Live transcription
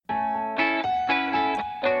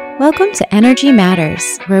Welcome to Energy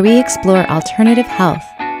Matters, where we explore alternative health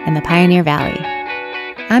in the Pioneer Valley.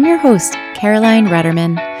 I'm your host, Caroline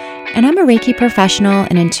Rudderman, and I'm a Reiki professional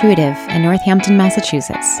and intuitive in Northampton,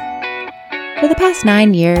 Massachusetts. For the past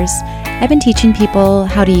 9 years, I've been teaching people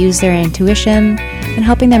how to use their intuition and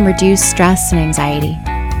helping them reduce stress and anxiety.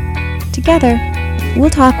 Together,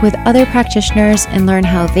 we'll talk with other practitioners and learn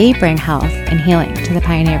how they bring health and healing to the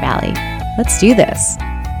Pioneer Valley. Let's do this.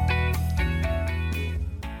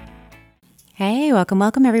 Hey,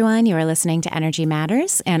 welcome everyone. You are listening to Energy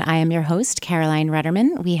Matters, and I am your host, Caroline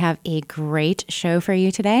Rudderman. We have a great show for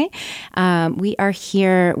you today. We are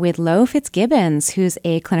here with Lo Fitzgibbons, who's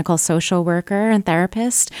a clinical social worker and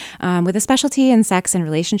therapist with a specialty in sex and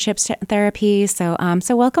relationships therapy. So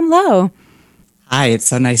welcome, Lo. Hi, it's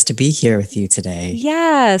so nice to be here with you today.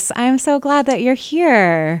 Yes, I'm so glad that you're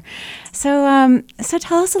here. So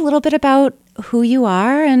tell us a little bit about who you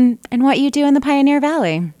are and what you do in the Pioneer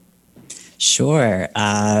Valley. Sure.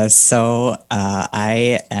 I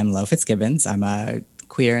am Lo Fitzgibbons. I'm a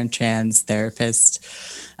queer and trans therapist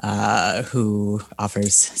who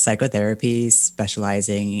offers psychotherapy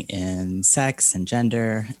specializing in sex and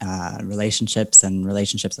gender, relationships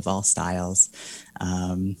of all styles.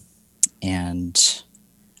 And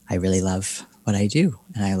I really love what I do,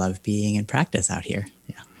 and I love being in practice out here.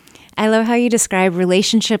 Yeah. I love how you describe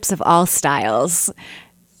relationships of all styles.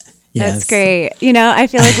 Yes. That's great. I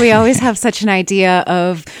feel like we always have such an idea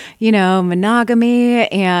of, monogamy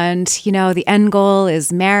and, the end goal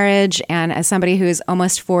is marriage. And as somebody who is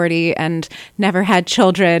almost 40 and never had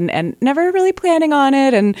children and never really planning on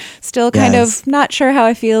it and still kind of not sure how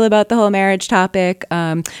I feel about the whole marriage topic.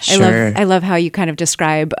 Sure. I love how you kind of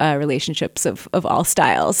describe relationships of all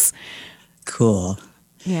styles. Cool.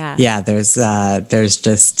 Yeah. Yeah. There's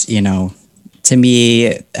just, to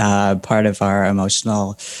me, part of our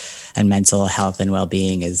emotional and mental health and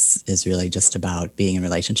well-being is really just about being in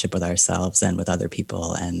relationship with ourselves and with other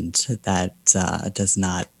people. And that does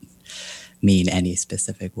not mean any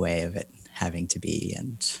specific way of it having to be.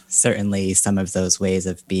 And certainly some of those ways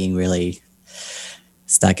of being really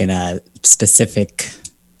stuck in a specific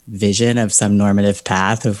vision of some normative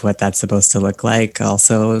path of what that's supposed to look like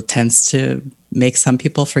also tends to make some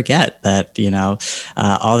people forget that,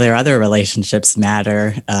 all their other relationships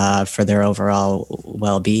matter for their overall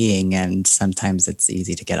well-being. And sometimes it's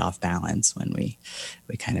easy to get off balance when we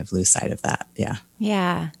kind of lose sight of that. Yeah.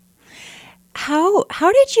 Yeah. How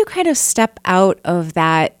did you kind of step out of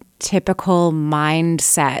that typical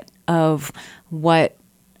mindset of what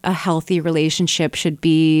a healthy relationship should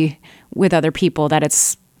be with other people, that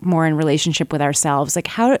it's more in relationship with ourselves? Like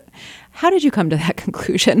how did you come to that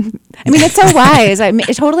conclusion? I mean, it's so wise.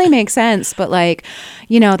 It totally makes sense, but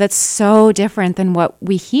that's so different than what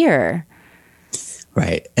we hear.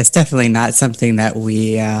 Right. It's definitely not something that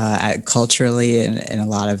we culturally in a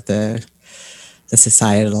lot of the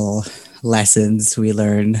societal lessons we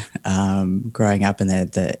learn growing up, and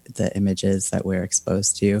the images that we're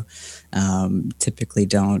exposed to typically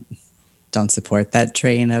don't support that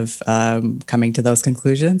train of coming to those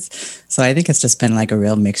conclusions. So I think it's just been like a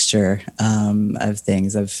real mixture of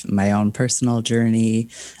things, of my own personal journey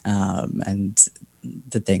and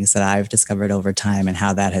the things that I've discovered over time, and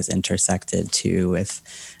how that has intersected too with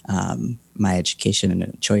my education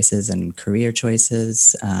and choices and career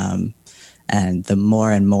choices. And the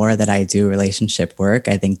more and more that I do relationship work,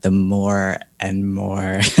 I think the more and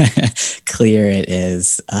more clear it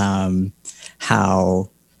is how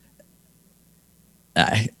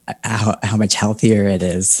much healthier it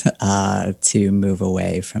is to move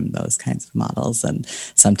away from those kinds of models. And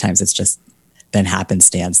sometimes it's just been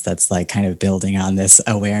happenstance that's like kind of building on this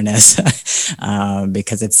awareness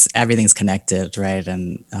because everything's connected, right?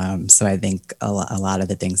 And so I think a lot of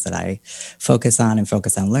the things that I focus on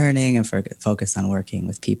learning and focus on working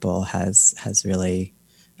with people has really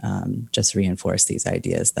just reinforced these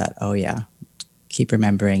ideas that, keep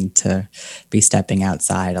remembering to be stepping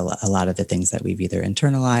outside a lot of the things that we've either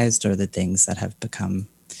internalized or the things that have become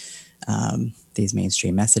these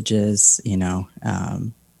mainstream messages,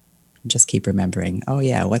 just keep remembering,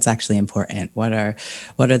 what's actually important? What are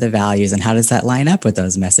the values, and how does that line up with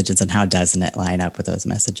those messages, and how doesn't it line up with those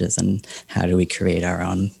messages, and how do we create our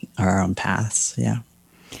own paths? Yeah.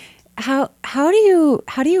 How do you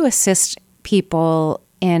assist people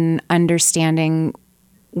in understanding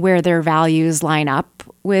where their values line up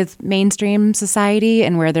with mainstream society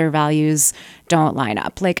and where their values don't line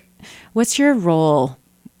up? Like, what's your role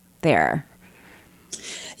there?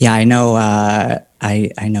 Yeah, I know.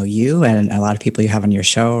 I know you and a lot of people you have on your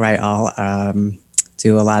show, right? All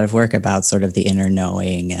do a lot of work about sort of the inner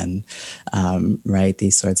knowing and right,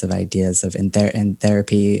 these sorts of ideas of in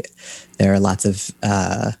therapy. There are lots of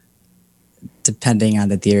depending on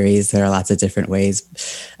the theories, there are lots of different ways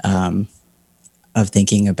of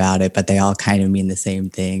thinking about it, but they all kind of mean the same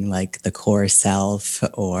thing, like the core self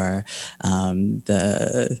or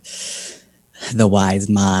the wise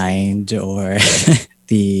mind or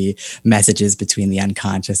the messages between the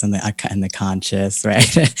unconscious and the conscious, right?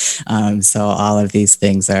 So all of these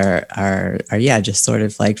things are yeah, just sort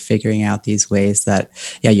of like figuring out these ways that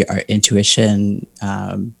our intuition.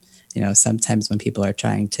 Sometimes when people are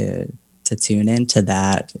trying to tune into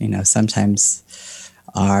that, sometimes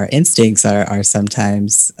our instincts are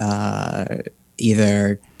sometimes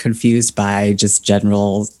either confused by just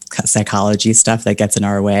general psychology stuff that gets in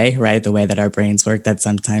our way, right? The way that our brains work that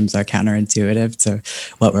sometimes are counterintuitive to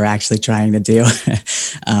what we're actually trying to do.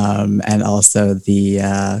 And also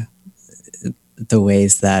the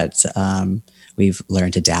ways that we've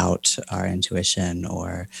learned to doubt our intuition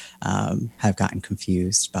or have gotten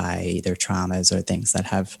confused by either traumas or things that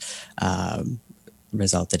have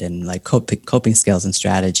resulted in like coping skills and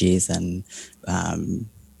strategies and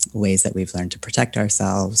ways that we've learned to protect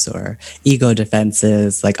ourselves or ego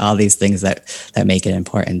defenses, like all these things that make it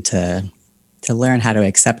important to learn how to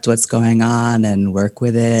accept what's going on and work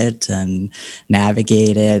with it and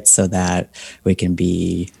navigate it so that we can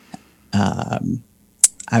be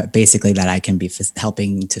basically that I can be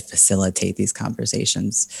helping to facilitate these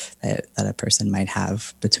conversations that a person might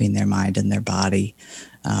have between their mind and their body.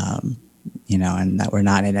 And that we're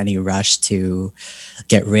not in any rush to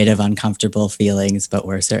get rid of uncomfortable feelings, but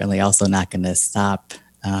we're certainly also not going to stop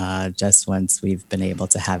just once we've been able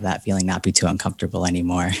to have that feeling not be too uncomfortable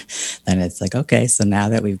anymore. Then it's like, okay, so now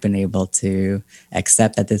that we've been able to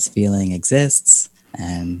accept that this feeling exists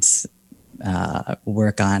and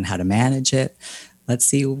work on how to manage it, let's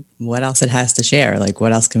see what else it has to share. Like,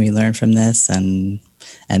 what else can we learn from this? And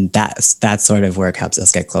that sort of work helps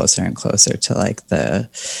us get closer and closer to like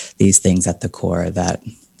these things at the core that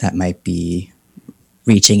might be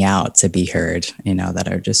reaching out to be heard, that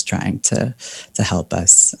are just trying to help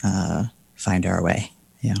us find our way.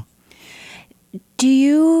 Yeah. Do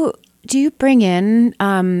you bring in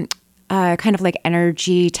kind of like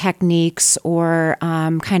energy techniques or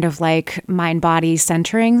kind of like mind-body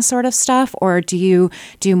centering sort of stuff? Or do you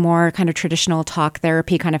do more kind of traditional talk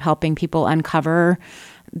therapy, kind of helping people uncover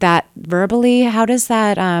that verbally? How does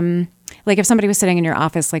that, like if somebody was sitting in your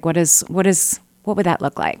office, like what would that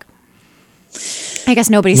look like? I guess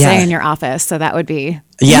nobody's sitting in your office, so that would be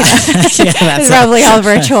it's probably all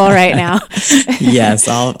virtual right now. Yes,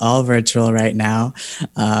 all virtual right now.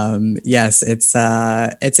 Yes,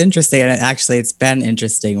 it's interesting, and actually, it's been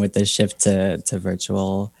interesting with the shift to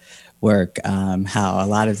virtual work. How a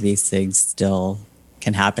lot of these things still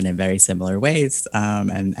can happen in very similar ways,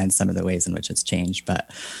 and some of the ways in which it's changed. But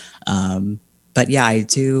yeah, I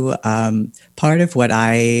do. Part of what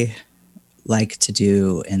I like to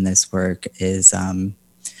do in this work is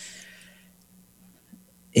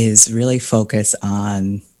really focus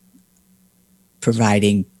on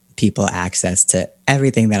providing people access to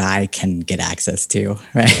everything that I can get access to,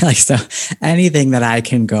 right? Like, so anything that I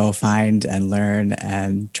can go find and learn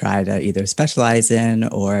and try to either specialize in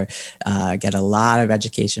or get a lot of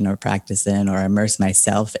education or practice in or immerse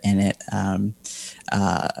myself in it.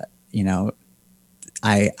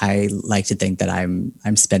 I like to think that I'm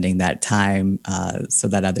spending that time so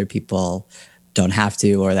that other people don't have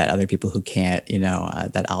to, or that other people who can't,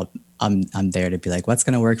 that I'm there to be like, what's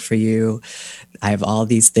going to work for you? I have all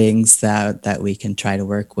these things that we can try to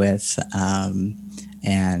work with,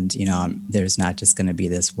 and there's not just going to be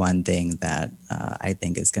this one thing that I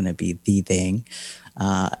think is going to be the thing,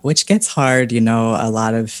 which gets hard, a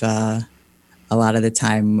lot of the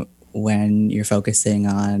time when you're focusing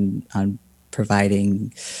on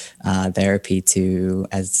providing therapy to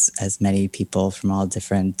as many people from all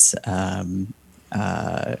different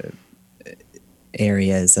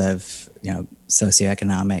areas of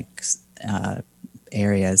socioeconomic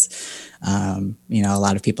areas. A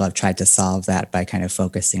lot of people have tried to solve that by kind of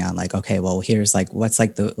focusing on like, okay, well, here's like what's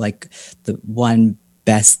like the one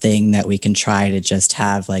best thing that we can try to just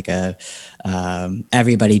have like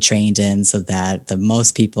everybody trained in so that the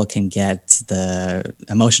most people can get the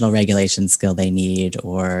emotional regulation skill they need,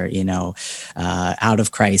 or out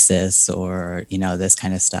of crisis, or this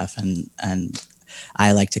kind of stuff. And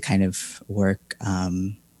I like to kind of work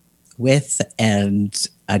with and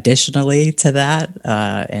additionally to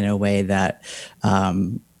that in a way that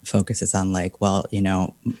focuses on like, well,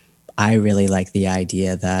 I really like the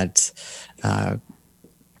idea that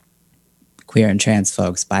queer and trans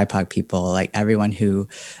folks, BIPOC people, like everyone who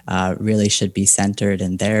really should be centered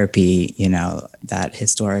in therapy, you know, that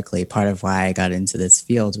historically part of why I got into this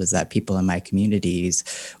field was that people in my communities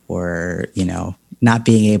were, you know, not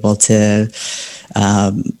being able to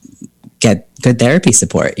get good therapy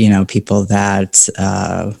support, you know, people that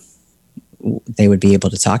they would be able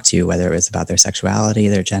to talk to, whether it was about their sexuality,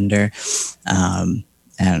 their gender,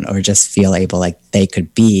 and or just feel able like they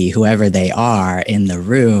could be whoever they are in the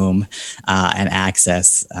room and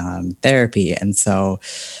access therapy. And so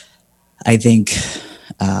I think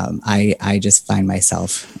I just find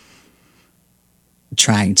myself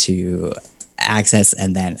trying to access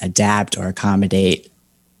and then adapt or accommodate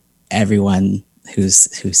everyone who's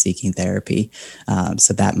seeking therapy.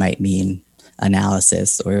 So that might mean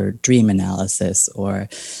analysis or dream analysis or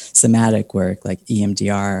somatic work like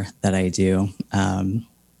EMDR that I do.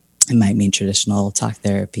 It might mean traditional talk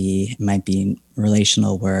therapy. It might be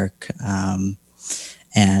relational work.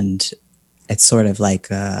 And it's sort of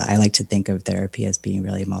like, I like to think of therapy as being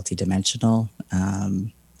really multidimensional.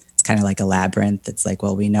 It's kind of like a labyrinth. It's like,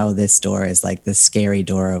 well, we know this door is like this scary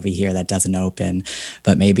door over here that doesn't open,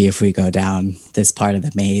 but maybe if we go down this part of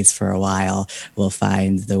the maze for a while, we'll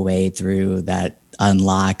find the way through that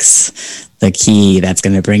unlocks the key that's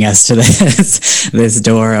going to bring us to this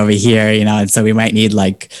door over here, you know. And so we might need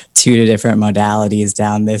like 2 different modalities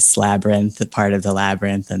down this labyrinth, the part of the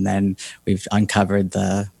labyrinth, and then we've uncovered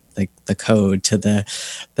the code to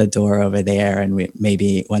the door over there, and we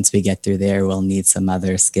maybe once we get through there, we'll need some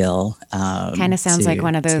other skill. Kind of sounds like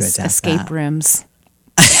one of those escape rooms.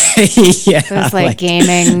 Yeah, those like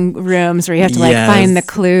gaming rooms where you have to like find the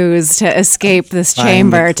clues to escape this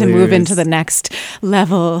chamber to move into the next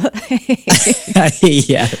level.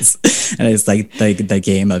 Yes, and it's like the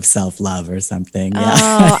game of self-love or something. Yeah.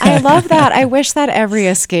 Oh, I love that. I wish that every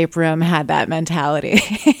escape room had that mentality.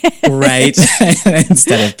 Right.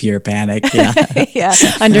 Instead of pure panic. Yeah. Yeah.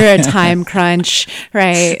 Under a time crunch.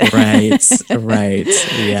 Right. Right.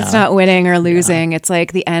 Yeah. It's not winning or losing. Yeah. It's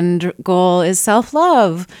like the end goal is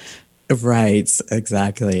self-love. Right,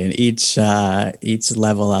 exactly. And each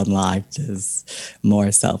level unlocked is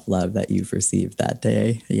more self-love that you've received that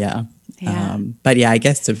day. Yeah. But yeah, I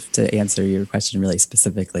guess to answer your question really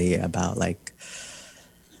specifically about like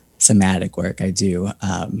somatic work, I do.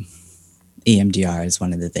 EMDR is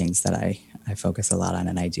one of the things that I focus a lot on,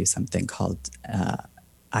 and I do something called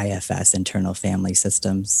IFS, internal family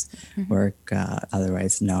systems work,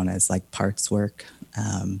 otherwise known as like parts work.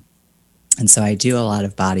 And so I do a lot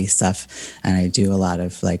of body stuff, and I do a lot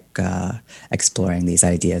of like exploring these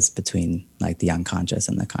ideas between like the unconscious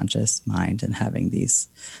and the conscious mind, and having these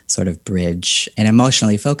sort of bridge and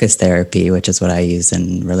emotionally focused therapy, which is what I use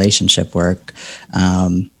in relationship work.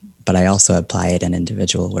 But I also apply it in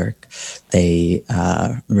individual work. They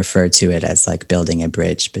refer to it as like building a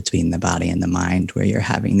bridge between the body and the mind, where you're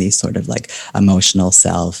having these sort of like emotional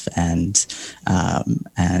self and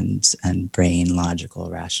brain,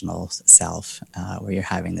 logical, rational self, where you're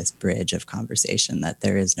having this bridge of conversation, that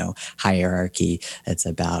there is no hierarchy. It's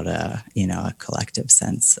about a collective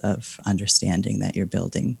sense of understanding that you're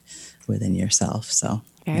building within yourself. So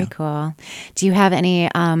very cool. Do you have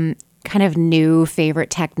any kind of new favorite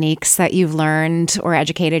techniques that you've learned or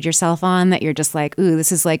educated yourself on that you're just like, ooh,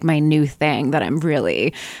 this is like my new thing that I'm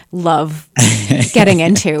really love getting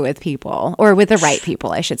into with people, or with the right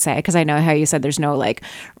people, I should say? Because I know how you said there's no like,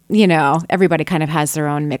 everybody kind of has their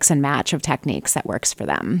own mix and match of techniques that works for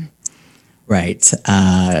them. Right.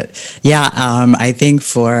 I think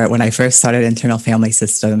for when I first started internal family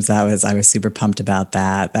systems, I was super pumped about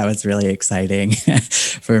that. That was really exciting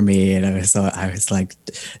for me. And I was like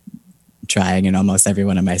trying in almost every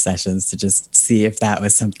one of my sessions to just see if that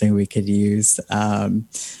was something we could use. I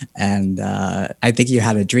think you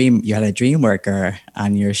had a dream worker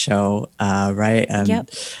on your show, right? And yep.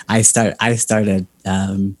 I started,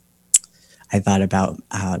 I thought about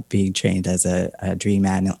being trained as a dream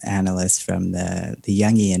analyst from the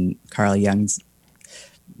Jungian, Carl Jung's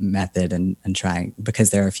method, and trying,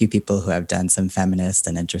 because there are a few people who have done some feminist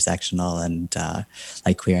and intersectional and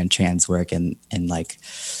like queer and trans work and like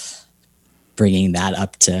bringing that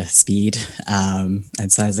up to speed. And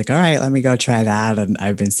so I was like, all right, let me go try that. And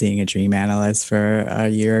I've been seeing a dream analyst for a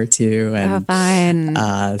year or two. And fun.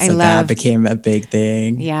 That became a big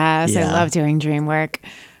thing. Yes, yeah. I love doing dream work.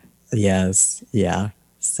 Yes. Yeah.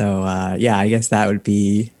 So, I guess that would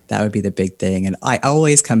be the big thing. And I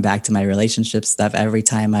always come back to my relationship stuff every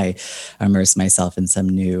time I immerse myself in some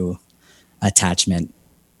new attachment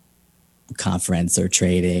conference or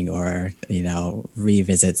trading, or,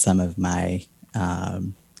 revisit some of my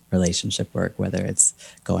relationship work, whether it's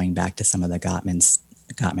going back to some of the Gottman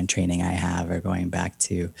Gottman training I have, or going back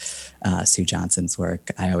to Sue Johnson's work,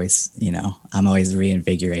 I always, I'm always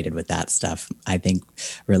reinvigorated with that stuff. I think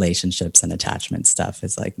relationships and attachment stuff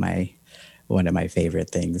is like one of my favorite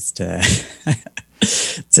things to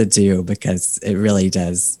to do, because it really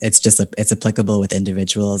does. It's applicable with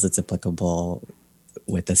individuals. It's applicable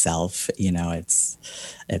with the self.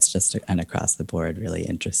 It's just an across the board really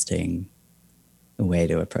interesting way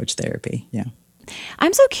to approach therapy. Yeah.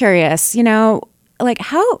 I'm so curious, like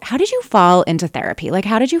how did you fall into therapy? Like,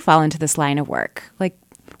 how did you fall into this line of work? Like,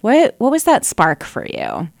 what was that spark for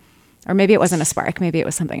you? Or maybe it wasn't a spark, maybe it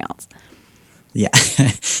was something else. Yeah.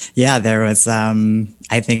 Yeah, there was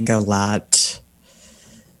I think a lot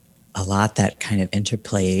that kind of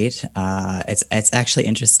interplayed. It's actually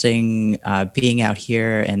interesting being out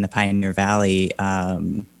here in the Pioneer Valley.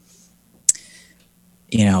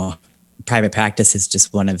 Private practice is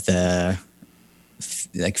just one of the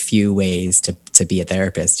few ways to be a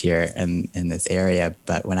therapist here in this area.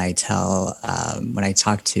 But when I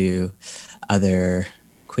talk to other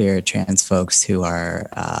queer trans folks who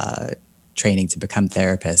are training to become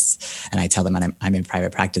therapists, and I tell them I'm in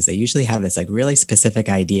private practice, they usually have this really specific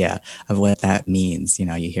idea of what that means. You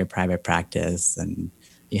hear private practice and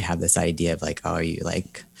you have this idea of you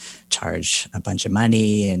charge a bunch of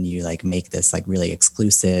money and you make this really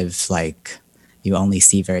exclusive, you only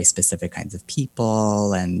see very specific kinds of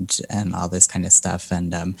people and all this kind of stuff.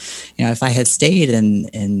 And, if I had stayed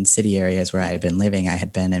in city areas where I had been living, I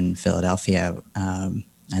had been in Philadelphia,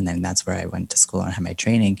 and then that's where I went to school and had my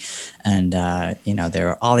training. And, there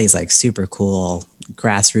were all these super cool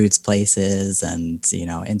grassroots places and,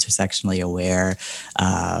 intersectionally aware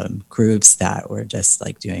groups that were just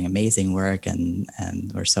doing amazing work and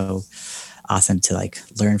were so awesome to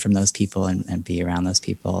learn from those people and be around those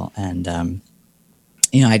people. And,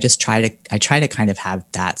 I try to kind of have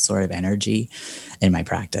that sort of energy in my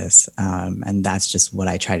practice. And that's just what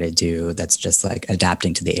I try to do. That's just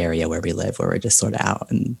adapting to the area where we live, where we're just sort of out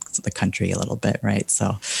in the country a little bit. Right.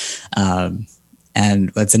 So,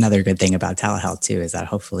 and what's another good thing about telehealth too, is that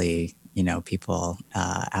hopefully, people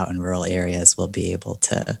out in rural areas will be able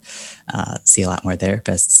to see a lot more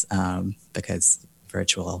therapists, because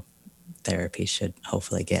virtual therapy should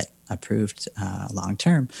hopefully get approved long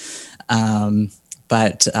term.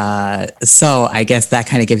 But so I guess that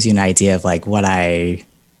kind of gives you an idea of when I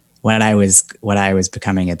was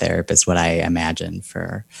becoming a therapist, what I imagined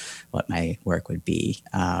for what my work would be.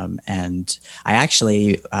 And I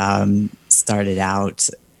actually started out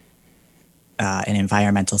in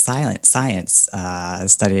environmental science,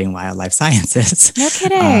 studying wildlife sciences. No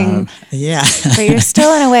kidding. Yeah. But you're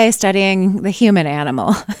still in a way studying the human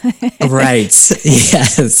animal. Right.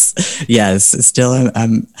 Yes. Still a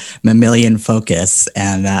mammalian focus.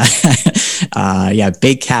 And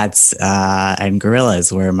big cats and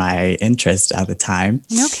gorillas were my interest at the time.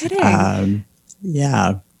 No kidding.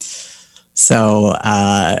 Yeah. So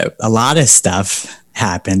a lot of stuff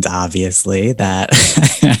happened, obviously, that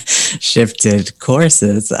shifted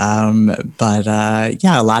courses. But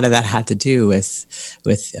a lot of that had to do with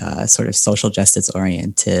sort of social justice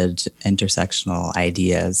oriented intersectional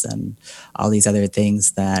ideas and all these other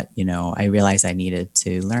things that, I realized I needed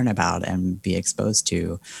to learn about and be exposed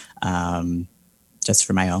to, just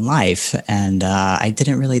for my own life. And I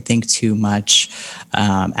didn't really think too much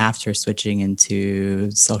after switching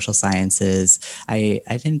into social sciences. I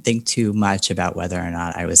didn't think too much about whether or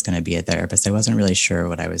not I was going to be a therapist. I wasn't really sure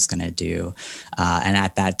what I was going to do. And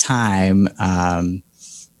at that time, I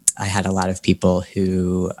had a lot of people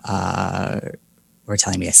who were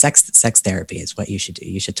telling me sex therapy is what you should do.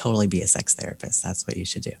 You should totally be a sex therapist. That's what you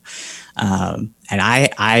should do. And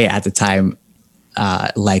I at the time,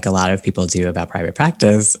 like a lot of people do about private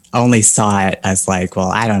practice, only saw it as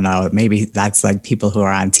well, I don't know, maybe that's people who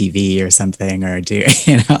are on TV or something, or do,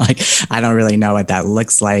 I don't really know what that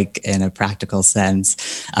looks like in a practical sense.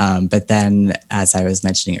 But then, as I was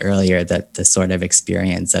mentioning earlier, that the sort of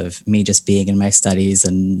experience of me just being in my studies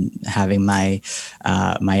and having my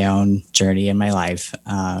own journey in my life,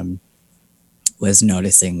 was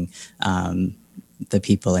noticing the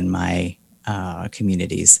people in my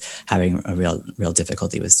communities having a real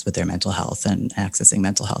difficulty with their mental health and accessing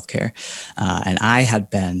mental health care. And I had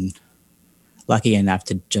been lucky enough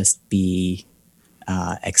to just be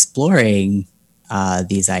exploring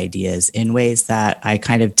these ideas in ways that I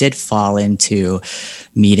kind of did fall into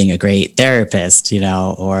meeting a great therapist,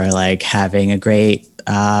 or having a great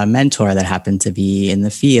mentor that happened to be in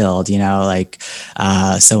the field,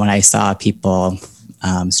 so when I saw people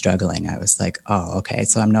struggling, I was like, oh, okay.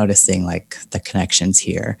 So I'm noticing the connections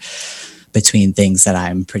here. between things that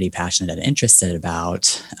I'm pretty passionate and interested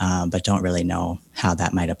about, but don't really know how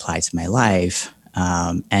that might apply to my life,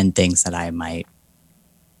 and things that I might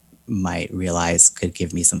realize could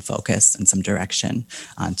give me some focus and some direction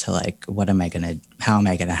onto like, how am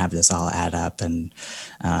I gonna have this all add up and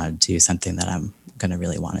do something that I'm gonna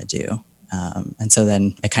really want to do. And so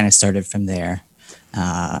then it kind of started from there.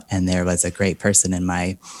 And there was a great person in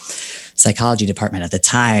my psychology department at the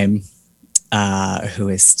time who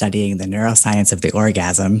is studying the neuroscience of the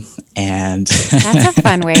orgasm. And that's a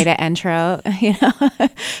fun way to intro, you know?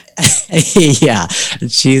 Yeah,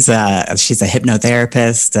 she's a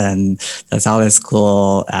hypnotherapist and does all this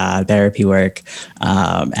cool therapy work.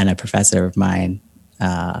 And a professor of mine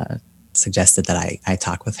suggested that I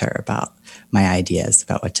talk with her about my ideas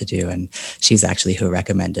about what to do. And she's actually who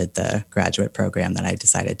recommended the graduate program that I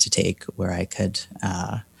decided to take, where I could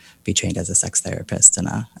be trained as a sex therapist and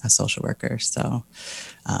a social worker. So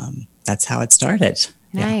that's how it started.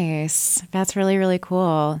 Nice. Yeah. That's really, really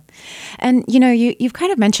cool. And, you know, you've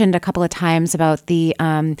kind of mentioned a couple of times about the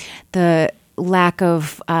lack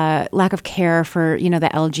of care for, you know, the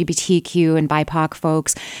LGBTQ and BIPOC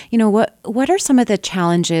folks. You know, what are some of the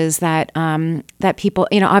challenges that that people,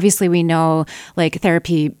 you know, obviously we know like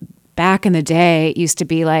therapy back in the day used to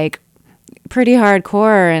be like pretty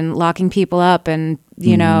hardcore and locking people up and,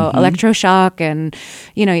 you know, electroshock. And,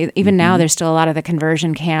 you know, even now there's still a lot of the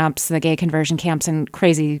conversion camps, the gay conversion camps, and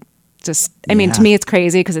crazy. Just, I mean, to me, it's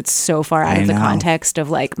crazy because it's so far out of the context of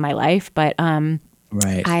like my life. But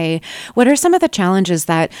right. What are some of the challenges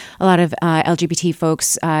that a lot of LGBT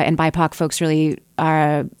folks and BIPOC folks really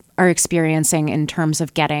are experiencing in terms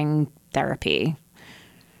of getting therapy?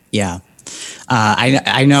 Yeah.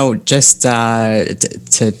 I know, just to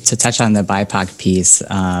touch on the BIPOC piece,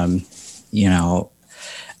 you know,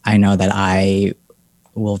 I know that I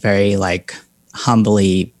will very like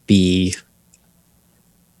humbly be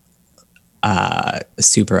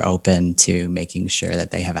super open to making sure that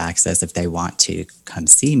they have access if they want to come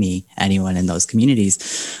see me, anyone in those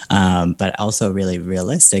communities, but also really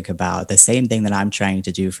realistic about the same thing that I'm trying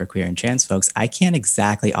to do for queer and trans folks. I can't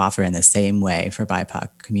exactly offer in the same way for BIPOC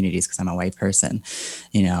communities because I'm a white person.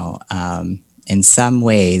 You know, in some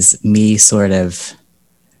ways, me sort of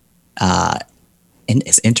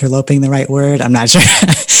is interloping the right word? I'm not sure.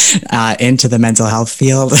 Into the mental health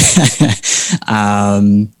field.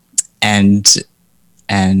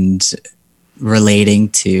 And relating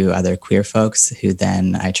to other queer folks who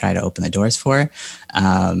then I try to open the doors for,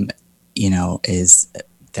 you know,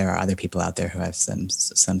 there are other people out there who have some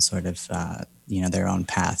sort of, you know, their own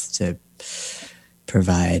path to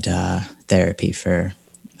provide therapy for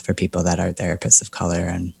people that are therapists of color.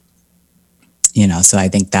 And, you know, so I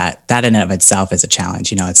think that in and of itself is a challenge.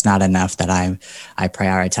 You know, it's not enough that I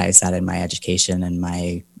prioritize that in my education and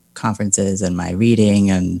my conferences and my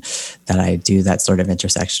reading, and that I do that sort of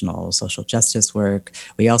intersectional social justice work.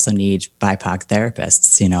 We also need BIPOC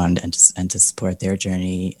therapists, you know, and to support their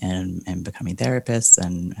journey and becoming therapists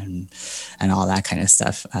and all that kind of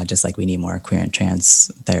stuff. Just like we need more queer and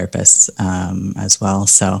trans therapists as well.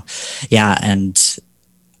 So, yeah, and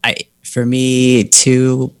for me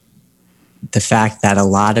too, the fact that a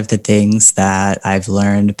lot of the things that I've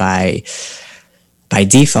learned by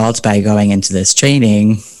default by going into this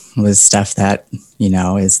training was stuff that, you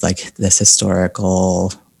know, is like this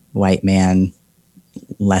historical white man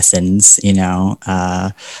lessons, you know,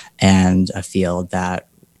 and a field that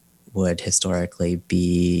would historically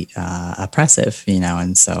be oppressive, you know,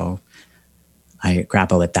 and so I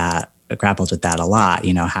grappled with that a lot.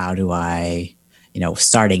 You know, how do I, you know,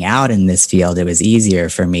 starting out in this field, it was easier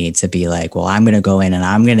for me to be like, well, I'm going to go in and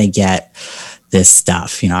I'm going to get this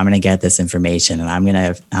stuff, you know, I'm going to get this information and I'm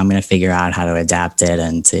going to figure out how to adapt it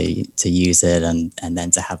and to use it and then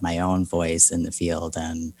to have my own voice in the field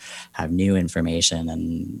and have new information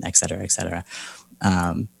and et cetera, et cetera.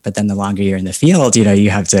 But then the longer you're in the field, you know, you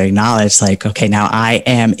have to acknowledge like, okay, now I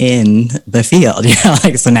am in the field, you know,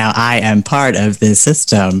 like, so now I am part of this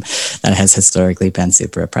system that has historically been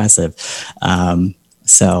super oppressive.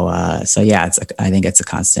 So yeah, I think it's a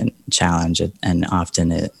constant challenge, and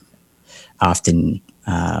often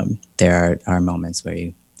there are moments where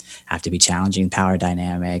you have to be challenging power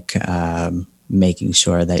dynamic, making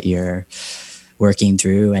sure that you're working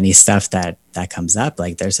through any stuff that comes up.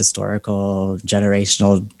 Like there's historical,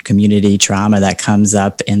 generational community trauma that comes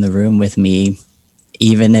up in the room with me,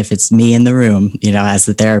 even if it's me in the room, you know, as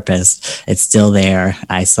the therapist, it's still there.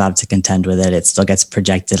 I still have to contend with it. It still gets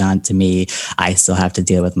projected onto me. I still have to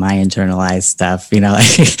deal with my internalized stuff, you know,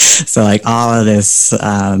 so like all of this,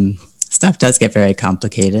 stuff does get very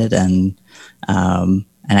complicated, and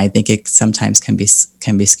And I think it sometimes can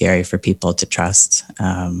be scary for people to trust,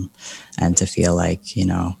 and to feel like,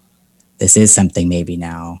 this is something maybe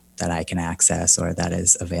now that I can access, or that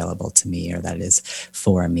is available to me, or that is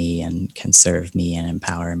for me and can serve me and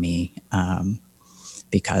empower me,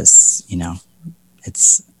 because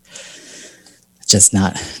it's just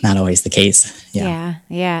not always the case. Yeah.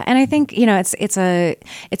 And I think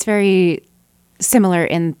it's very similar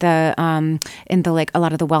in the like a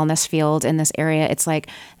lot of the wellness field in this area. It's like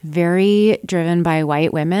very driven by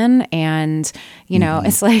white women, and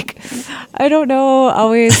it's like I don't know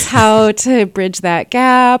always how to bridge that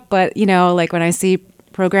gap, but like when I see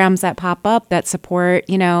programs that pop up that support,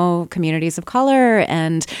 communities of color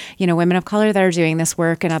and, women of color that are doing this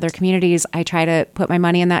work in other communities, I try to put my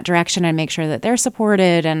money in that direction and make sure that they're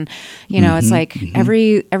supported. And, it's like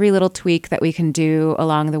every little tweak that we can do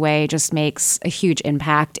along the way just makes a huge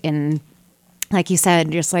impact in, like you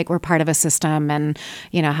said, just like we're part of a system, and,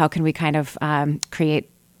 how can we kind of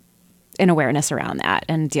create an awareness around that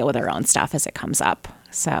and deal with our own stuff as it comes up.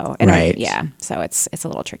 So, right. So it's a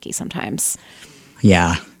little tricky sometimes.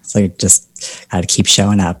 Yeah. So just got to keep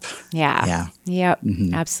showing up. Yeah. Yep.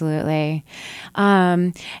 Absolutely.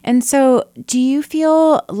 And so do you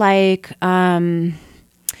feel like, like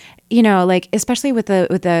especially with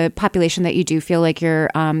the population that you do feel like you're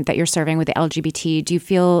serving with the LGBT, do you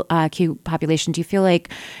feel Q population? Do you feel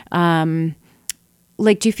like a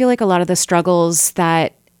lot of the struggles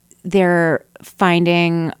that they're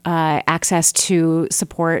finding access to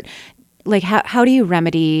support, like how do you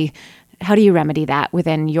remedy that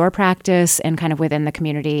within your practice and kind of within the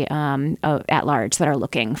community at large that are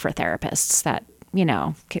looking for therapists that,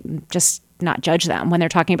 can just not judge them when they're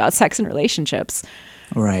talking about sex and relationships?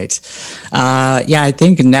 Right. I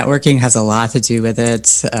think networking has a lot to do with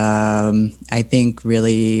it. I think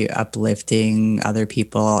really uplifting other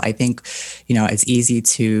people. I think, it's easy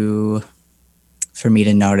for me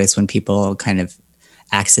to notice when people kind of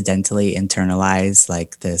accidentally internalize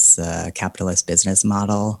like this capitalist business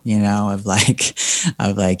model, of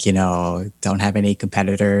don't have any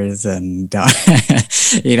competitors and don't,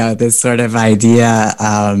 this sort of idea,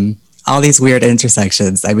 all these weird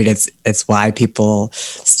intersections. I mean, it's why people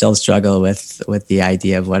still struggle with the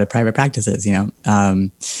idea of what a private practice is,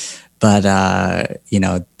 but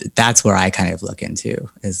that's where I kind of look into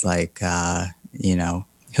is like,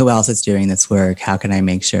 who else is doing this work? How can I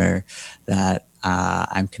make sure that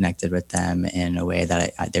I'm connected with them in a way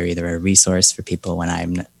that they're either a resource for people when I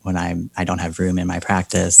don't have room in my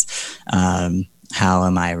practice. How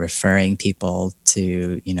am I referring people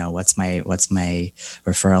to, what's my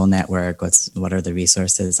referral network? What are the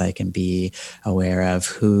resources I can be aware of?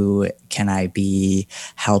 Who can I be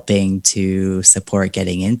helping to support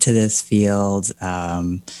getting into this field?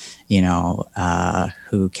 Who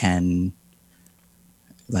can,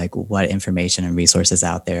 like what information and resources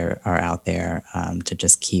are out there to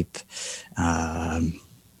just keep,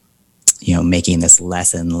 making this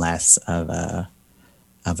less and less of a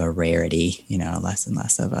rarity, less and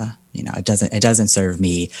less of a, it doesn't serve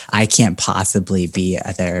me. I can't possibly be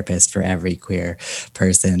a therapist for every queer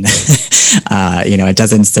person. It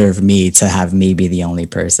doesn't serve me to have me be the only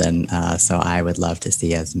person. So I would love to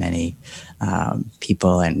see as many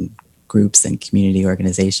people and groups and community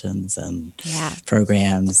organizations and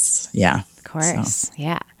programs. Yeah. Of course. So.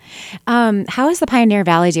 Yeah. How is the Pioneer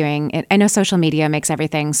Valley doing? I know social media makes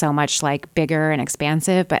everything so much like bigger and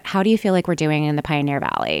expansive, but how do you feel like we're doing in the Pioneer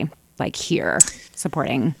Valley, like here,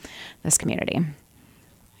 supporting this community?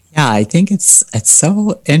 Yeah, I think it's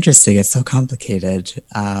so interesting. It's so complicated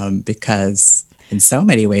because in so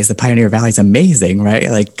many ways, the Pioneer Valley is amazing,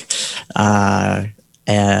 right? Like,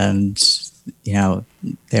 and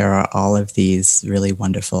there are all of these really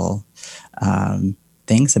wonderful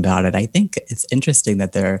things about it. I think it's interesting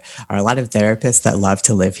that there are a lot of therapists that love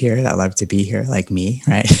to live here, that love to be here, like me,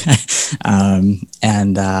 right? And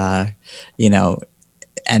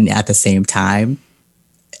at the same time,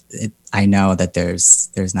 I know that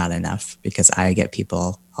there's not enough, because I get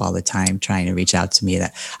people all the time trying to reach out to me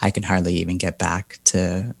that I can hardly even get back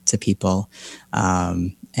to people.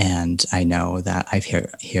 And I know that I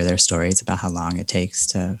hear their stories about how long it takes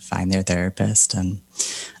to find their therapist, and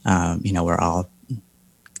we're all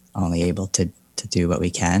only able to do what we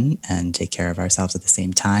can and take care of ourselves at the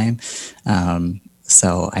same time.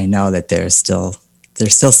 So I know that there's still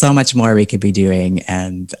so much more we could be doing,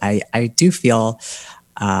 and I do feel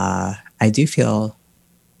I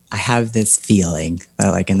have this feeling that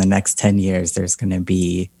like in the next 10 years, there's going to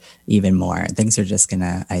be even more. Things are just going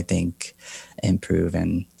to, I think, improve,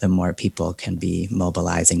 and the more people can be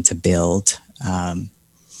mobilizing to build,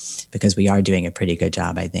 because we are doing a pretty good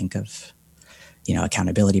job, I think, of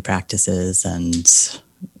accountability practices and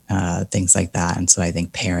things like that. And so I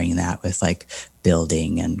think pairing that with like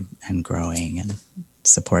building and growing and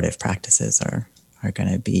supportive practices are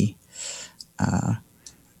going to be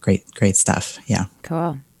great stuff. Yeah.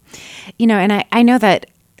 Cool. And I know that,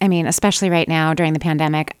 especially right now during the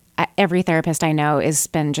pandemic, every therapist I know has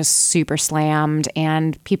been just super slammed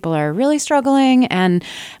and people are really struggling. And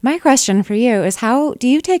my question for you is, how do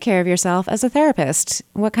you take care of yourself as a therapist?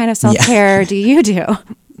 What kind of self-care do you do?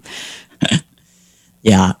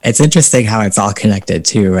 Yeah, it's interesting how it's all connected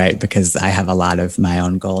too, right? Because I have a lot of my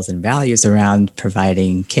own goals and values around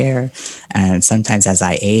providing care. And sometimes as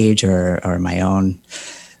I age or my own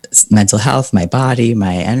mental health, my body,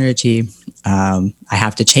 my energy, I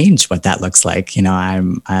have to change what that looks like.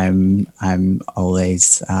 I'm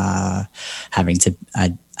always having to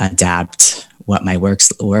adapt what my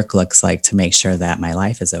work looks like to make sure that my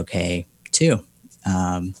life is okay too.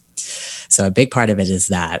 So a big part of it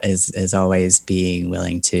is always being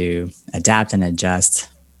willing to adapt and adjust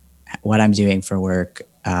what I'm doing for work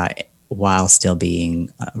while still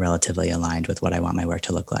being relatively aligned with what I want my work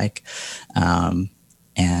to look like.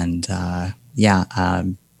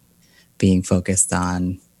 Being focused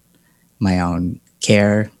on my own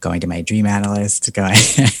care, going to my dream analyst,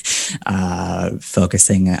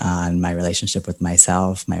 focusing on my relationship with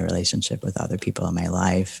myself, my relationship with other people in my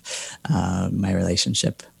life, my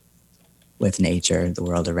relationship with nature, the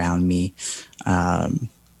world around me. I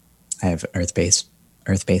have earth-based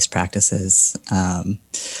practices.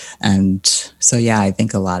 And so, I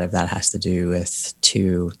think a lot of that has to do with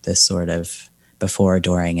this sort of before,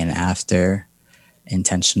 during, and after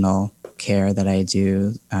intentional care that I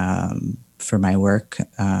do for my work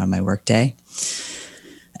day,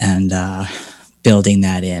 and building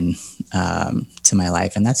that in to my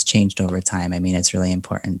life. And that's changed over time. It's really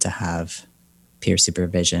important to have peer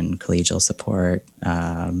supervision, collegial support,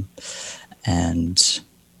 and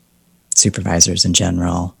supervisors in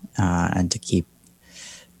general, and to keep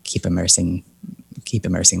immersing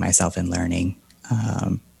myself in learning.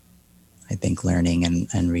 I think learning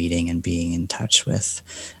and reading and being in touch with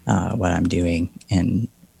what I'm doing in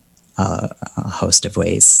a host of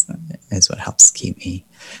ways is what helps keep me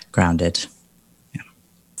grounded. Yeah.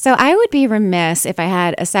 So I would be remiss if I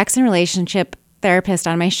had a sex and relationship therapist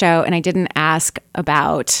on my show and I didn't ask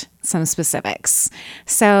about some specifics.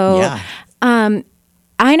 So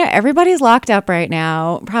I know everybody's locked up right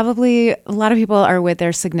now. Probably a lot of people are with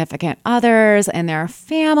their significant others and their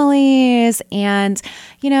families, and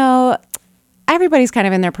everybody's kind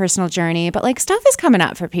of in their personal journey, but like stuff is coming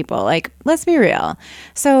up for people. Like, let's be real.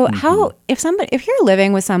 So if you're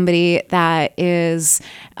living with somebody that is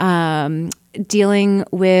dealing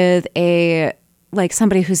with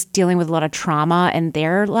somebody who's dealing with a lot of trauma in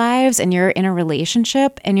their lives, and you're in a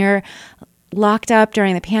relationship and you're locked up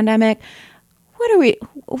during the pandemic,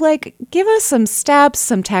 give us some steps,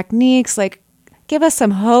 some techniques, give us some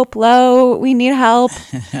hope. Lo, we need help.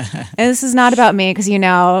 And this is not about me because,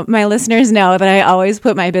 my listeners know that I always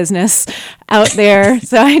put my business out there.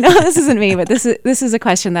 So I know this isn't me, but this is a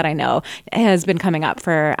question that I know has been coming up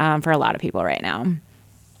for a lot of people right now.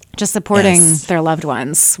 Just supporting their loved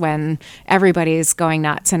ones when everybody's going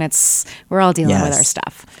nuts and we're all dealing with our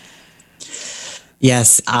stuff.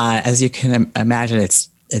 Yes. As you can imagine,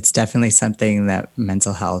 it's definitely something that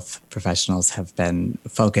mental health professionals have been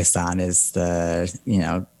focused on, is what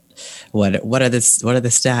are the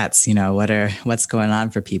stats, what's going on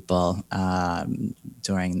for people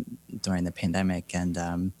during the pandemic.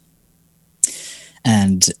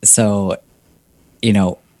 And so,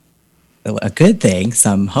 a good thing,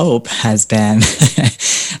 some hope, has been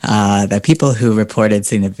that people who reported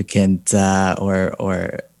significant or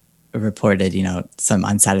reported, some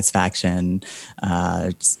unsatisfaction,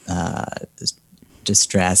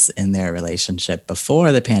 distress in their relationship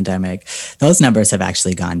before the pandemic, those numbers have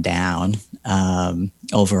actually gone down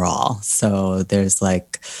overall. So there's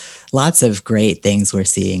lots of great things we're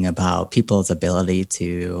seeing about people's ability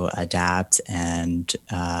to adapt and,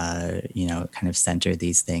 kind of center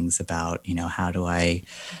these things about, how do I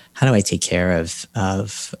take care of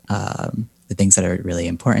the things that are really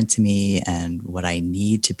important to me and what I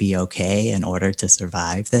need to be okay in order to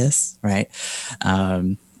survive this, right?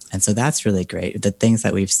 And so that's really great. The things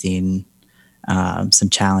that we've seen some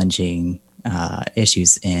challenging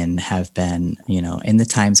issues in have been, in the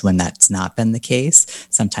times when that's not been the case,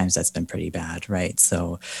 sometimes that's been pretty bad, right?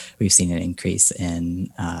 So we've seen an increase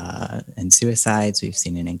in suicides, we've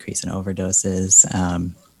seen an increase in overdoses,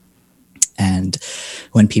 And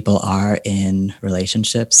when people are in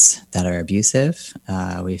relationships that are abusive,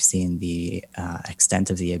 we've seen the extent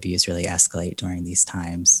of the abuse really escalate during these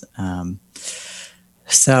times.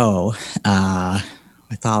 So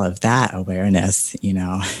with all of that awareness,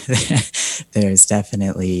 there's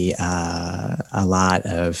definitely a lot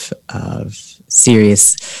of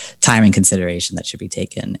serious time and consideration that should be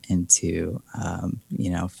taken into,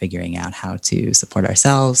 figuring out how to support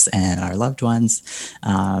ourselves and our loved ones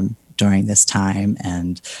during this time.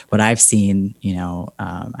 And what I've seen,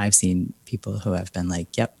 I've seen people who have been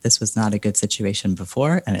like, yep, this was not a good situation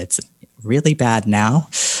before, and it's really bad now.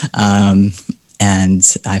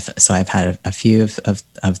 And I've had a few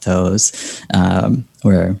of those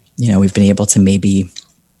where, we've been able to maybe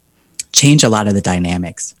change a lot of the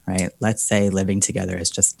dynamics, right? Let's say living together is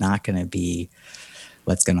just not going to be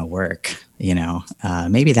what's going to work,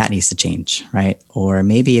 maybe that needs to change, right? Or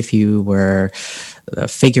maybe if you were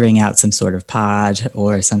figuring out some sort of pod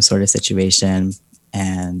or some sort of situation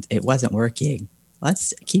and it wasn't working,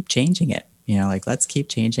 let's keep changing it. Let's keep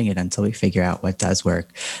changing it until we figure out what does work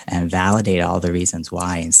and validate all the reasons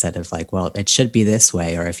why, instead of like, well, it should be this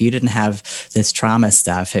way. Or if you didn't have this trauma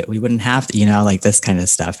stuff, we wouldn't have, this kind of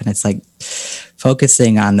stuff. And it's like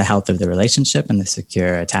focusing on the health of the relationship and the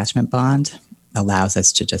secure attachment bond allows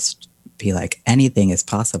us to just be like, anything is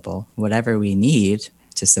possible. Whatever we need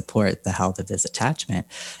to support the health of this attachment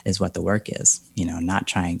is what the work is, not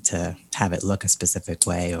trying to have it look a specific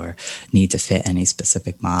way or need to fit any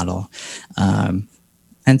specific model.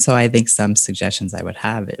 And so I think some suggestions I would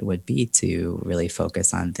have, it would be to really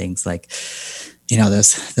focus on things like,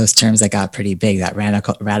 those terms that got pretty big, that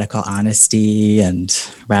radical honesty and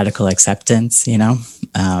radical acceptance,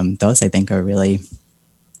 those I think are really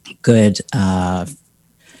good.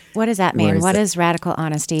 What does that mean? What is radical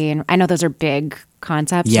honesty? And I know those are big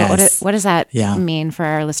concepts. Yes. So what does that mean for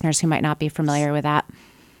our listeners who might not be familiar with that?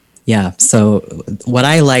 Yeah. So what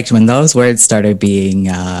I liked when those words started being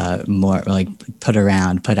more like put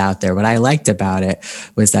out there, what I liked about it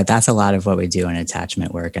was that that's a lot of what we do in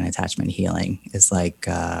attachment work and attachment healing is like,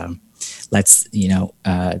 let's,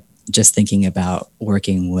 just thinking about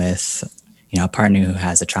working with, a partner who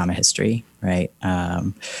has a trauma history, right?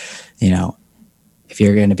 If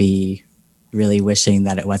you're going to be really wishing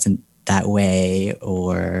that it wasn't that way,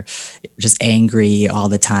 or just angry all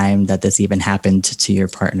the time that this even happened to your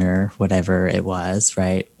partner, whatever it was,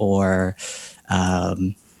 right? Or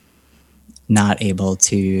not able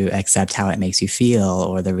to accept how it makes you feel,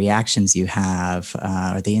 or the reactions you have,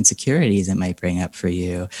 or the insecurities it might bring up for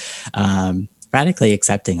you. Radically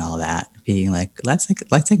accepting all that, being like, let's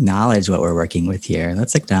acknowledge what we're working with here.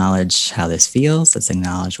 Let's acknowledge how this feels. Let's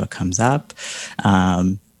acknowledge what comes up.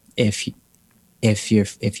 If you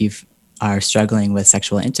are struggling with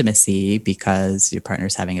sexual intimacy because your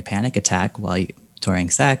partner's having a panic attack during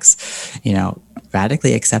sex,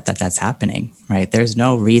 radically accept that that's happening, right? There's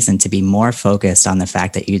no reason to be more focused on the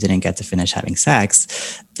fact that you didn't get to finish having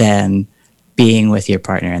sex than being with your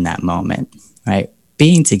partner in that moment, right?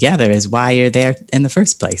 Being together is why you're there in the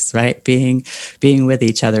first place, right? Being with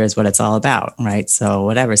each other is what it's all about, right? So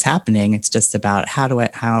whatever's happening, it's just about how do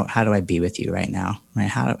I be with you right now, right?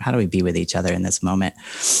 How do we be with each other in this moment?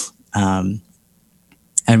 And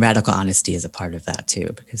radical honesty is a part of that too,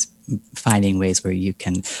 because finding ways where you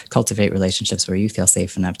can cultivate relationships where you feel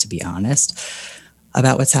safe enough to be honest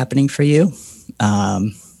about what's happening for you.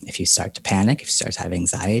 If you start to panic, if you start to have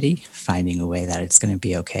anxiety, finding a way that it's going to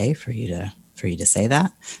be okay for you to say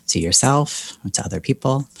that to yourself, to other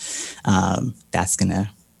people, that's going to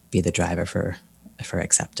be the driver for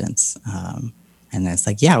acceptance. And it's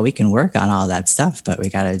like, yeah, we can work on all that stuff, but we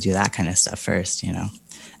got to do that kind of stuff first,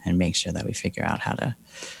 and make sure that we figure out how to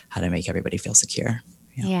make everybody feel secure.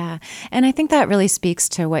 Yeah. And I think that really speaks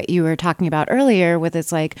to what you were talking about earlier with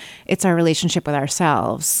it's our relationship with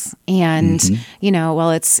ourselves. And,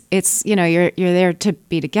 it's you're there to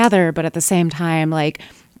be together, but at the same time, like,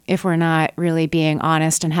 if we're not really being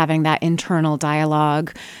honest and having that internal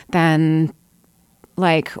dialogue, then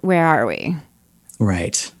like, where are we?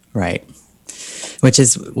 Right. Which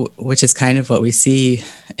is kind of what we see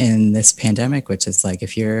in this pandemic, which is like,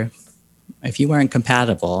 if you weren't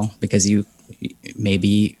compatible because you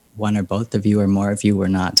maybe one or both of you or more of you were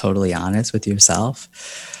not totally honest with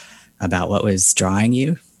yourself about what was drawing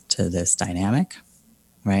you to this dynamic,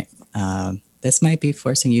 right? This might be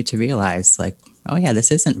forcing you to realize like, oh yeah,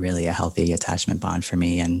 this isn't really a healthy attachment bond for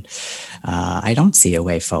me. And I don't see a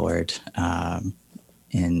way forward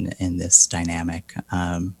in this dynamic.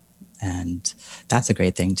 And that's a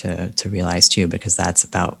great thing to realize too, because that's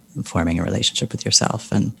about forming a relationship with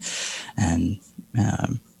yourself and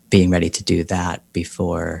being ready to do that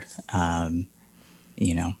before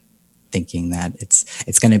you know, thinking that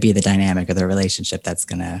it's going to be the dynamic of the relationship that's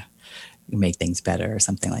going to make things better or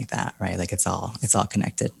something like that, right? Like it's all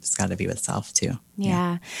connected. It's got to be with self too.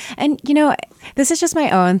 Yeah. And, this is just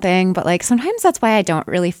my own thing, but like sometimes that's why I don't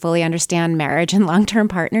really fully understand marriage and long-term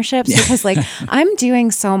partnerships because like I'm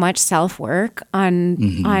doing so much self-work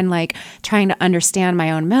on like trying to understand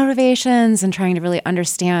my own motivations and trying to really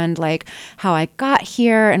understand like how I got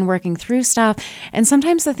here and working through stuff. And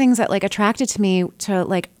sometimes the things that like attracted to me to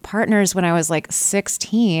like partners when I was like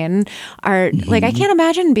 16 are like, I can't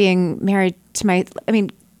imagine being married to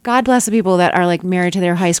God bless the people that are like married to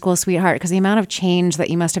their high school sweetheart because the amount of change that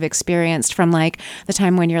you must have experienced from like the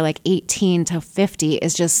time when you're like 18 to 50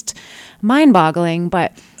 is just mind-boggling.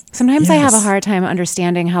 But sometimes I have a hard time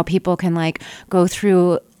understanding how people can like go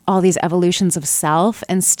through all these evolutions of self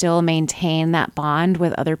and still maintain that bond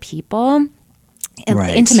with other people.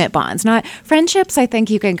 Intimate bonds, not friendships. I think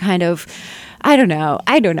you can kind of, I don't know.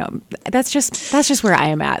 That's just where I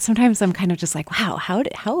am at. Sometimes I'm kind of just like, wow,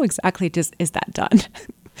 how exactly is that done?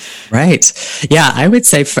 Right. Yeah, I would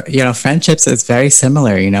say, friendships is very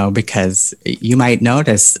similar, because you might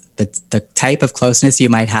notice that the type of closeness you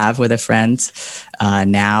might have with a friend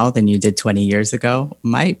now than you did 20 years ago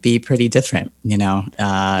might be pretty different,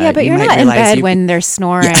 Yeah, but you're not in bed when they're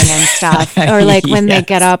snoring and stuff, or like when they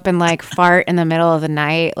get up and like fart in the middle of the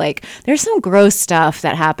night. Like there's some gross stuff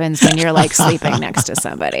that happens when you're like sleeping next to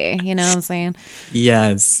somebody. You know what I'm saying?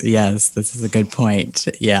 Yes. This is a good point.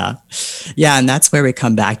 Yeah. And that's where we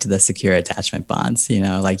come back to the secure attachment bonds.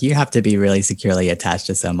 Like you have to be really securely attached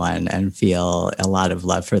to someone and feel a lot of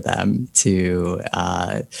love for them to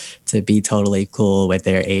be totally cool with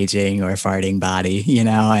their aging or farting body,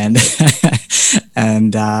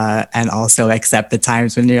 and also accept the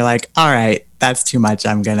times when you're like, all right, that's too much.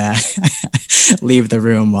 I'm gonna leave the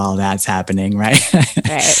room while that's happening, right?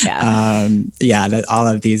 Right. Yeah. That all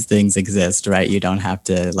of these things exist, right? You don't have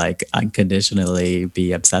to like unconditionally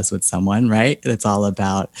be obsessed with someone, right? It's all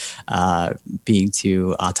about being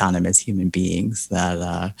two autonomous human beings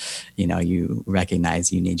that you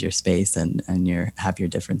recognize you need your space and have your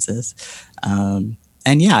differences.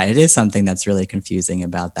 And yeah, it is something that's really confusing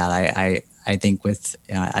about that. I think with,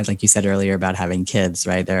 like you said earlier about having kids,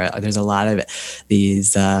 right? There's a lot of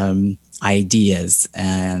these ideas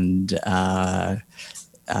and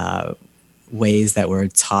ways that we're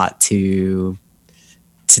taught to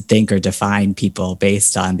think or define people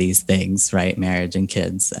based on these things, right? Marriage and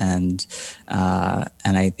kids. And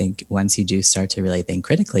I think once you do start to really think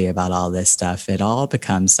critically about all this stuff, it all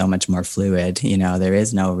becomes so much more fluid. There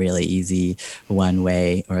is no really easy one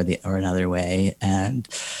way or another way. And,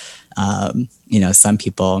 some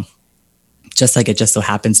people, just like it just so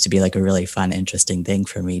happens to be like a really fun, interesting thing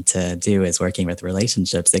for me to do is working with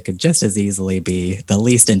relationships. It could just as easily be the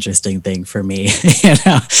least interesting thing for me,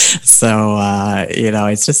 So,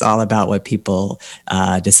 it's just all about what people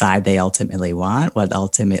decide they ultimately want, what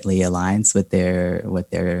ultimately aligns with their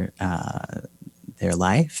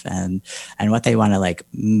life and what they want to like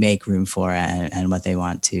make room for and what they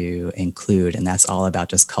want to include. And that's all about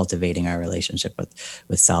just cultivating our relationship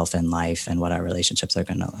with self and life and what our relationships are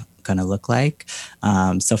going to look like.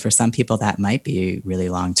 So for some people that might be really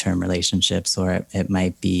long-term relationships, or it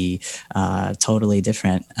might be totally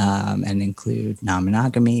different and include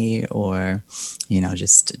non-monogamy or,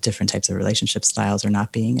 just different types of relationship styles or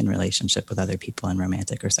not being in relationship with other people in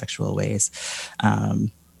romantic or sexual ways.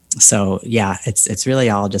 So yeah, it's really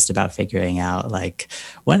all just about figuring out like,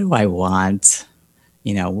 what do I want?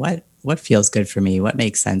 What feels good for me? What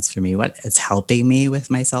makes sense for me? What is helping me with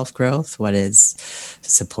my self-growth? What is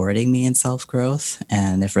supporting me in self-growth?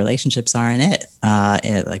 And if relationships aren't it,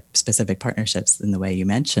 like specific partnerships in the way you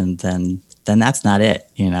mentioned, then that's not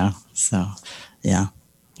it, So yeah.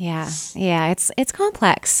 Yeah. It's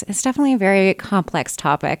complex. It's definitely a very complex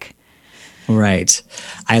topic. Right.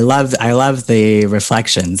 I love the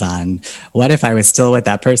reflections on what if I was still with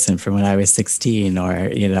that person from when I was 16 or,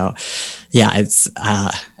 it's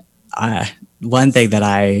one thing that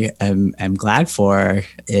I am glad for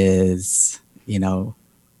is,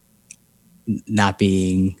 not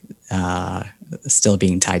being still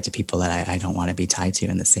being tied to people that I don't want to be tied to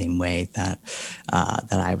in the same way that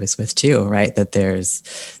I was with too, right? That there's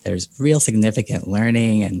real significant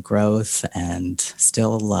learning and growth and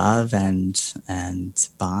still love and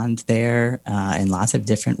bond there in lots of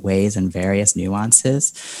different ways and various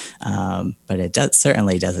nuances. But it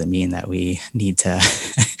certainly doesn't mean that we need to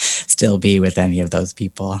still be with any of those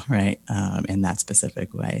people, right? In that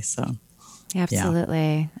specific way. So.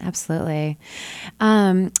 Absolutely. Absolutely.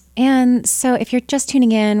 And so if you're just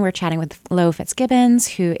tuning in, we're chatting with Lo Fitzgibbons,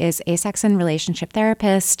 who is a sex and relationship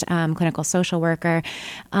therapist, clinical social worker.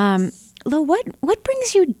 Lo, what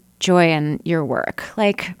brings you joy in your work?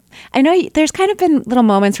 Like, I know there's kind of been little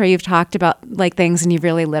moments where you've talked about like things and you've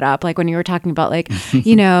really lit up. Like when you were talking about like,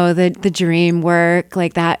 the dream work,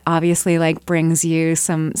 like that obviously like brings you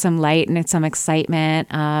some light and some excitement.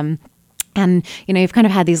 And, you've kind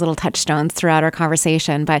of had these little touchstones throughout our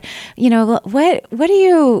conversation, but,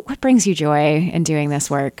 what brings you joy in doing this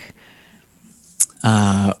work?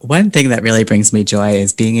 One thing that really brings me joy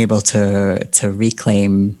is being able to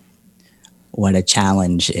reclaim what a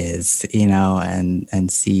challenge is,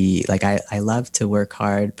 and see, like, I love to work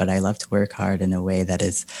hard, but I love to work hard in a way that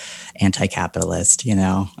is anti-capitalist,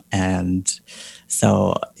 and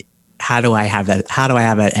so how do I have that? How do I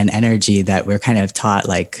have an energy that we're kind of taught,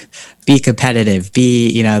 like, be competitive,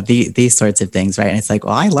 these sorts of things, right? And it's like,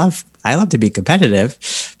 well, I love to be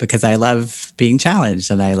competitive because I love being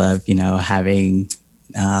challenged, and I love, having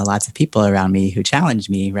lots of people around me who challenge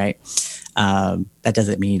me, right? That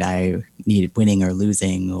doesn't mean I need winning or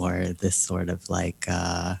losing or this sort of like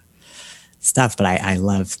stuff, but I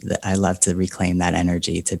love to reclaim that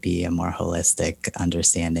energy to be a more holistic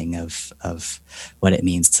understanding of what it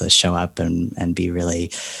means to show up and be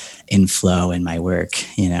really in flow in my work.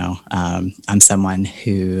 I'm someone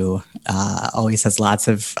who always has lots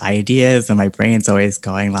of ideas and my brain's always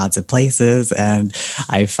going lots of places, and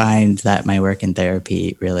I find that my work in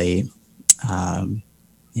therapy really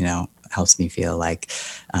helps me feel like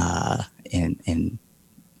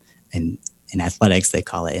in athletics, they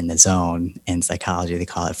call it in the zone. In psychology, they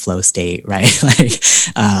call it flow state, right? And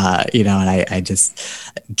I just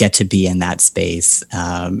get to be in that space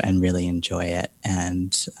and really enjoy it,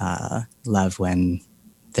 and love when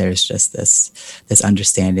there's just this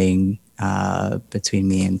understanding between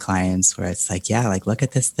me and clients where it's like, yeah, like, look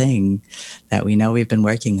at this thing that we know we've been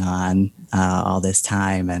working on all this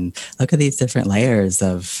time, and look at these different layers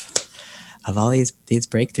of all these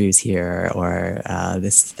breakthroughs here, or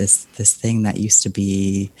this thing that used to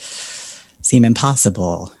seem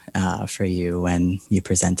impossible for you when you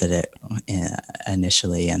presented it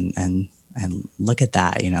initially, and look at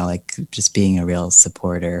that, like, just being a real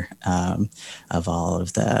supporter of all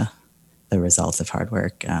of the results of hard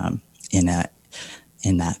work in that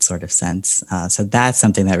sort of sense. So that's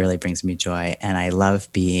something that really brings me joy, and I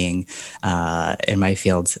love being in my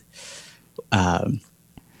field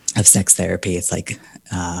of sex therapy. It's like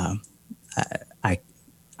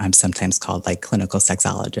I'm sometimes called like clinical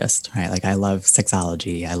sexologist, right? Like, I love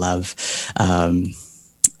sexology. I love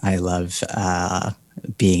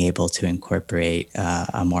being able to incorporate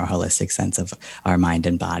a more holistic sense of our mind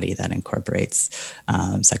and body that incorporates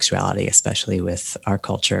sexuality, especially with our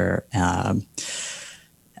culture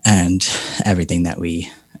and everything that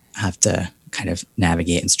we have to kind of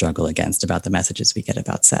navigate and struggle against about the messages we get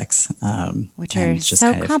about sex, which are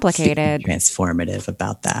so kind of complicated, transformative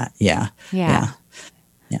about that. Yeah.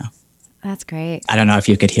 That's great. I don't know if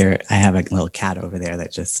you could hear it. I have a little cat over there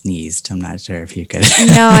that just sneezed. I'm not sure if you could.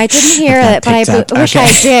 No, I didn't hear it, but I wish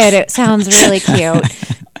I did. It sounds really cute.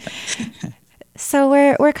 So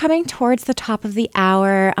we're coming towards the top of the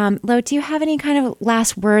hour. Lo, do you have any kind of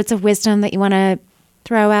last words of wisdom that you want to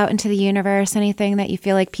throw out into the universe? Anything that you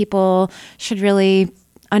feel like people should really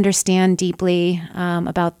understand deeply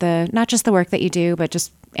about not just the work that you do, but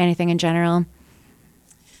just anything in general?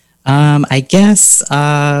 I guess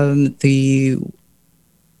the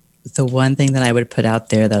one thing that I would put out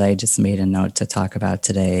there that I just made a note to talk about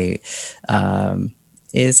today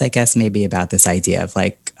is, I guess, maybe about this idea of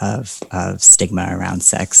like of stigma around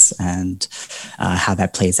sex and how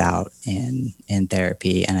that plays out in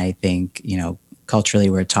therapy. And I think, culturally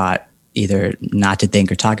we're taught either not to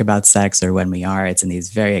think or talk about sex, or when we are, it's in these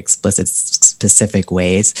very explicit, specific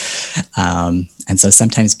ways. And so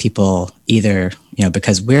sometimes people either,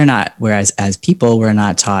 because whereas as people, we're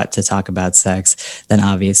not taught to talk about sex, then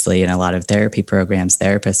obviously in a lot of therapy programs,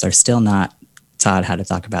 therapists are still not taught how to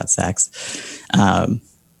talk about sex.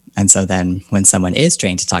 And so then when someone is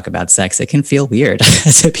trained to talk about sex, it can feel weird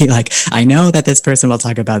to be like, I know that this person will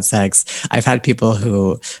talk about sex. I've had people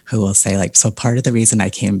who will say like, so part of the reason I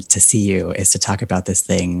came to see you is to talk about this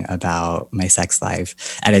thing about my sex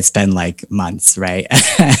life. And it's been like months, right?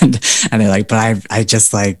 and they're like, but I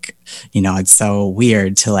just like, it's so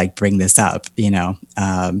weird to like bring this up,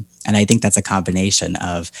 and I think that's a combination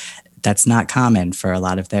of that's not common for a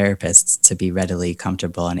lot of therapists to be readily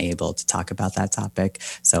comfortable and able to talk about that topic.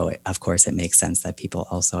 So of course it makes sense that people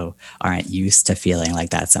also aren't used to feeling like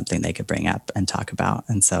that's something they could bring up and talk about.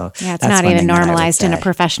 And so Yeah, it's that's not one even thing that I would normalized in a say.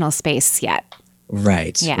 professional space yet.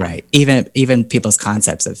 Right, Yeah. right. Even people's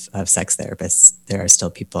concepts of sex therapists, there are still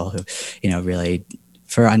people who, really,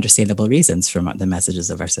 for understandable reasons from the messages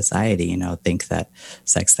of our society, think that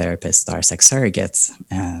sex therapists are sex surrogates,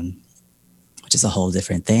 which is a whole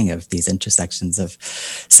different thing, of these intersections of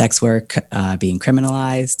sex work being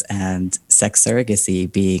criminalized and sex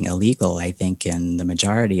surrogacy being illegal, I think, in the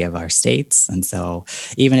majority of our states. And so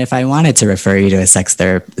even if I wanted to refer you to a sex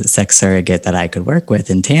surrogate that I could work with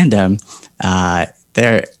in tandem,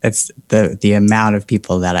 it's the amount of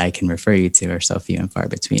people that I can refer you to are so few and far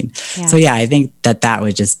between. Yeah. So yeah, I think that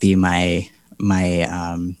would just be my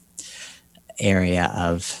area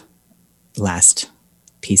of last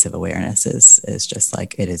piece of awareness is just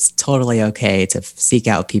like, it is totally okay to seek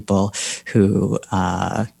out people who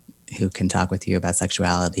can talk with you about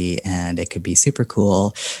sexuality, and it could be super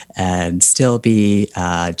cool and still be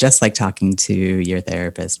just like talking to your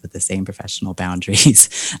therapist with the same professional boundaries.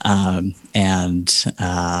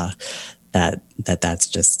 That's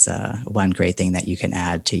just one great thing that you can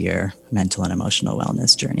add to your mental and emotional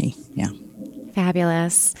wellness journey. Yeah.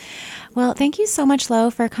 Fabulous. Well, thank you so much, Lo,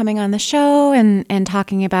 for coming on the show and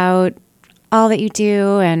talking about all that you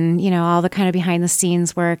do and, all the kind of behind the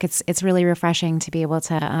scenes work. It's really refreshing to be able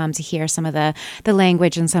to hear some of the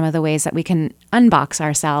language and some of the ways that we can unbox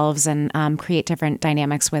ourselves and create different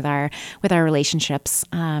dynamics with our relationships.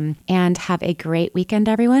 And have a great weekend,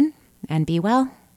 everyone, and be well.